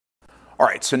All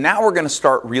right, so now we're going to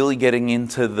start really getting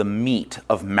into the meat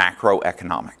of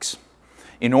macroeconomics.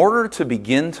 In order to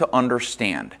begin to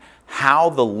understand how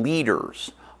the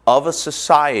leaders of a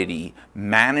society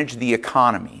manage the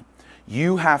economy,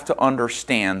 you have to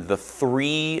understand the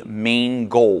three main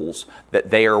goals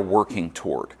that they are working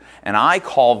toward. And I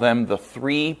call them the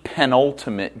three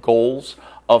penultimate goals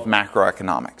of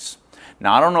macroeconomics.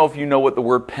 Now, I don't know if you know what the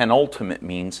word penultimate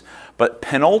means, but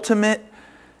penultimate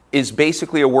is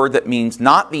basically a word that means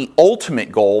not the ultimate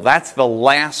goal, that's the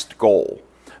last goal.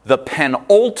 The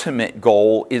penultimate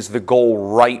goal is the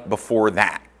goal right before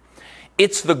that.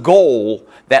 It's the goal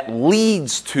that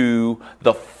leads to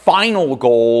the final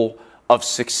goal of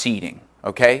succeeding,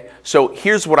 okay? So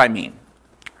here's what I mean.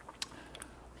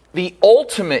 The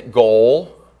ultimate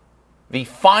goal, the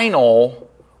final,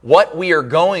 what we are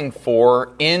going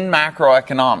for in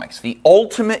macroeconomics, the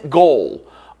ultimate goal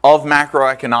of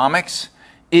macroeconomics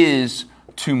is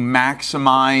to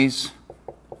maximize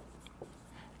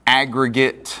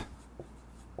aggregate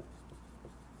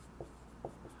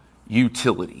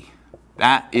utility.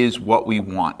 That is what we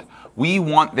want. We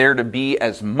want there to be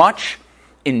as much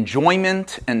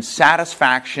enjoyment and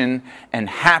satisfaction and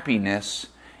happiness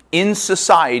in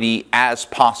society as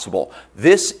possible.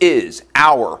 This is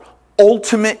our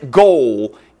ultimate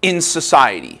goal in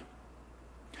society.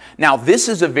 Now, this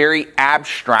is a very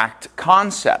abstract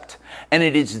concept, and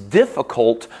it is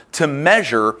difficult to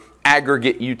measure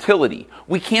aggregate utility.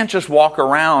 We can't just walk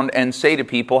around and say to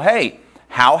people, hey,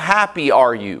 how happy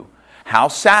are you? How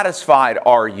satisfied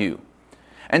are you?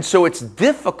 And so it's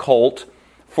difficult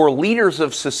for leaders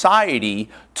of society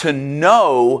to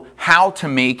know how to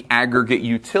make aggregate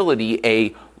utility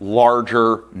a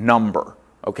larger number,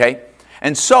 okay?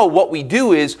 And so what we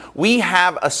do is we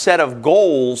have a set of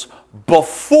goals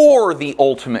before the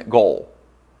ultimate goal.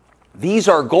 These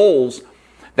are goals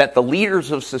that the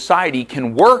leaders of society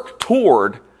can work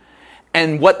toward,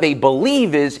 and what they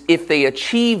believe is if they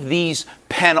achieve these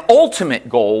penultimate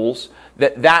goals,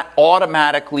 that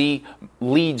automatically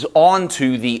leads on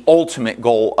to the ultimate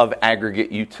goal of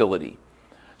aggregate utility.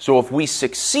 So if we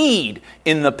succeed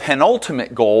in the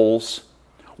penultimate goals,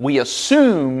 we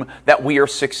assume that we are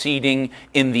succeeding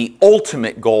in the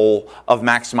ultimate goal of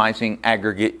maximizing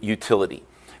aggregate utility.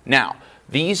 Now,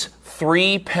 these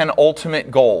three penultimate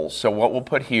goals, so what we'll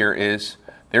put here is,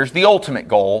 there's the ultimate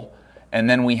goal, and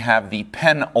then we have the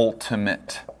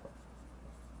penultimate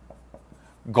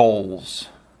goals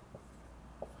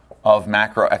of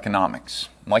macroeconomics.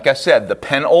 Like I said, the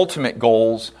penultimate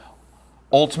goals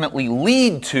ultimately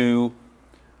lead to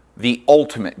the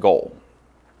ultimate goal.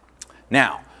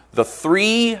 Now, the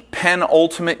three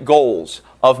penultimate goals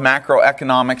of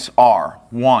macroeconomics are: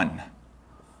 1,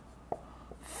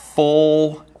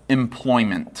 full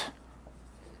employment.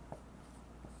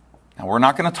 Now, we're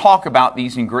not going to talk about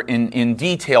these in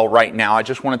detail right now. I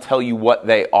just want to tell you what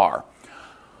they are.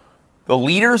 The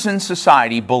leaders in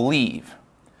society believe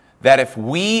that if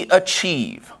we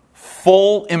achieve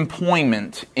full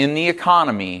employment in the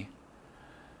economy,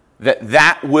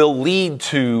 that will lead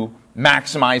to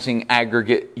maximizing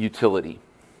aggregate utility.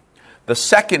 The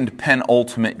second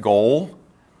penultimate goal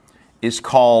is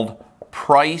called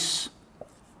price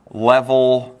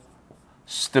level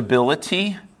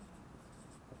stability.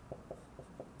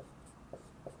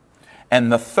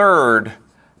 And the third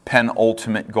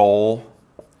penultimate goal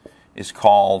is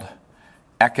called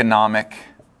economic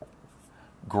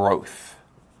growth.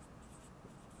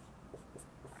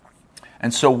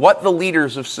 And so what the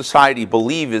leaders of society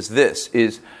believe is this,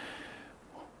 is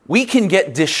we can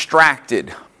get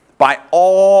distracted by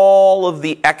all of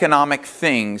the economic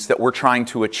things that we're trying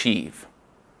to achieve.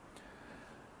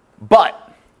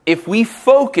 But if we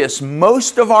focus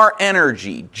most of our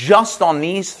energy just on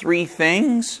these three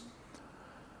things,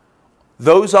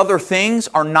 those other things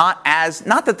are not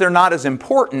that they're not as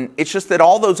important, it's just that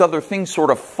all those other things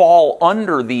sort of fall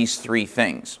under these three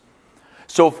things.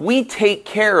 So if we take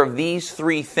care of these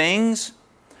three things,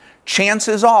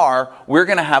 chances are we're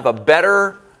going to have a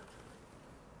better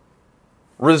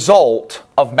result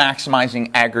of maximizing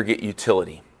aggregate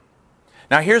utility.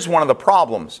 Now here's one of the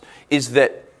problems, is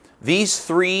that these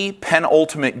three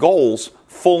penultimate goals,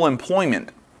 full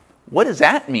employment, what does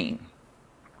that mean?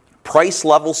 Price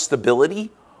level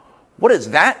stability? What does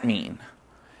that mean?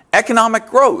 Economic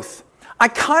growth. I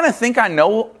kind of think I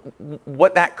know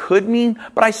what that could mean,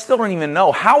 but I still don't even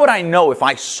know. How would I know if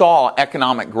I saw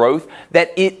economic growth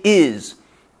that it is,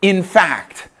 in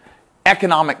fact,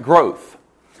 economic growth?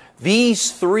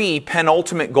 These three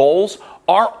penultimate goals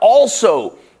are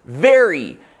also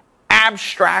very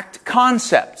abstract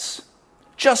concepts,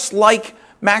 just like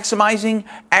Maximizing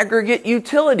aggregate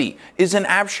utility is an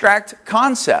abstract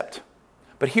concept.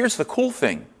 But here's the cool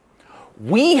thing.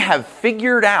 We have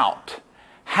figured out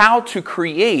how to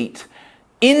create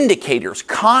indicators,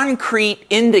 concrete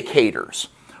indicators,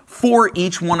 for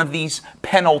each one of these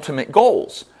penultimate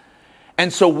goals.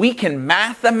 And so we can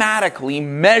mathematically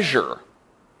measure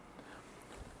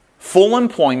full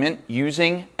employment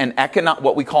using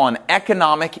what we call an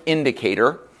economic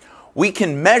indicator. We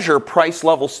can measure price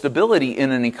level stability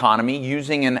in an economy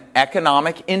using an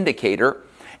economic indicator.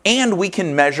 And we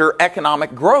can measure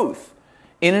economic growth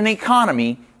in an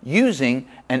economy using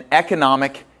an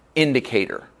economic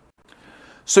indicator.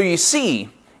 So you see,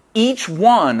 each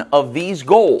one of these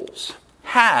goals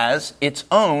has its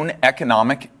own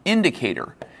economic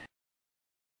indicator.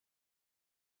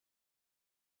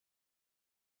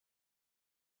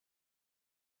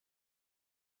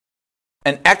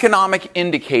 An economic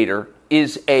indicator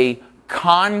is a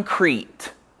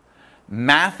concrete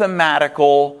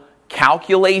mathematical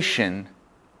calculation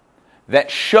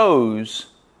that shows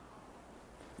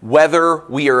whether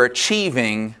we are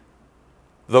achieving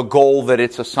the goal that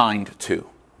it's assigned to.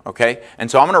 Okay?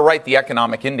 And so I'm going to write the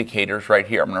economic indicators right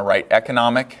here. I'm going to write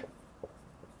economic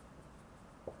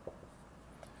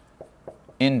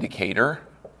indicator.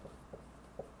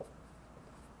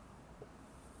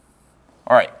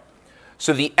 All right.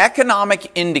 So the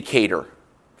economic indicator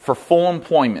for full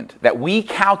employment that we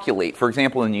calculate, for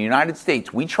example, in the United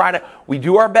States, we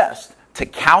do our best to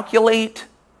calculate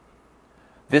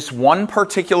this one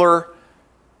particular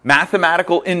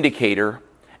mathematical indicator,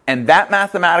 and that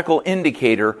mathematical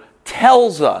indicator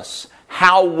tells us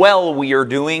how well we are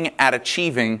doing at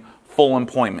achieving full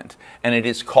employment. And it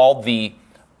is called the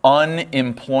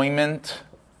unemployment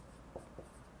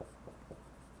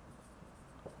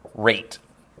rate.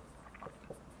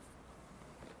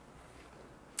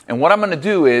 And what I'm going to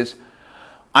do is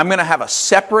I'm going to have a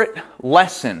separate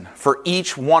lesson for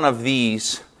each one of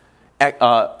these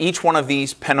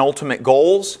penultimate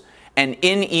goals. And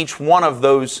in each one of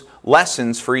those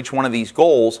lessons for each one of these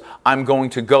goals, I'm going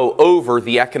to go over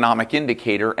the economic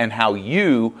indicator and how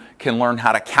you can learn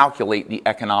how to calculate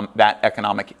that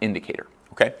economic indicator.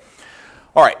 Okay?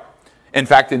 All right. In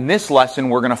fact, in this lesson,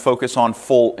 we're going to focus on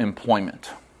full employment.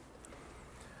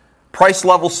 Price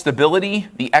level stability,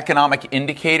 the economic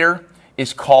indicator,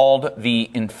 is called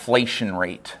the inflation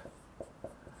rate.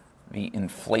 The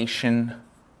inflation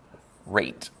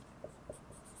rate.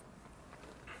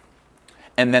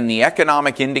 And then the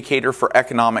economic indicator for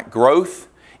economic growth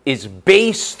is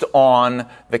based on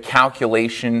the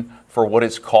calculation for what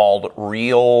is called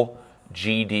real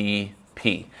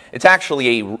GDP. It's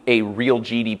actually a real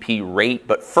GDP rate,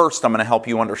 but first I'm going to help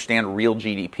you understand real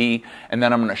GDP, and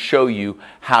then I'm going to show you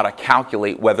how to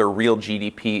calculate whether real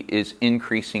GDP is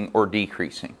increasing or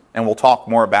decreasing. And we'll talk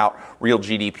more about real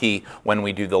GDP when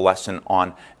we do the lesson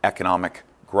on economic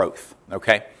growth.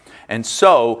 Okay? And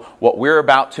so what we're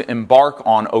about to embark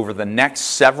on over the next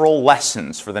several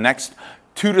lessons, for the next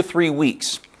 2 to 3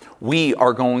 weeks, we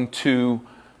are going to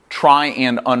try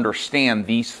and understand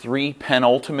these 3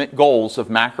 penultimate goals of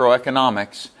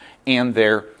macroeconomics and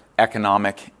their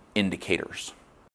economic indicators.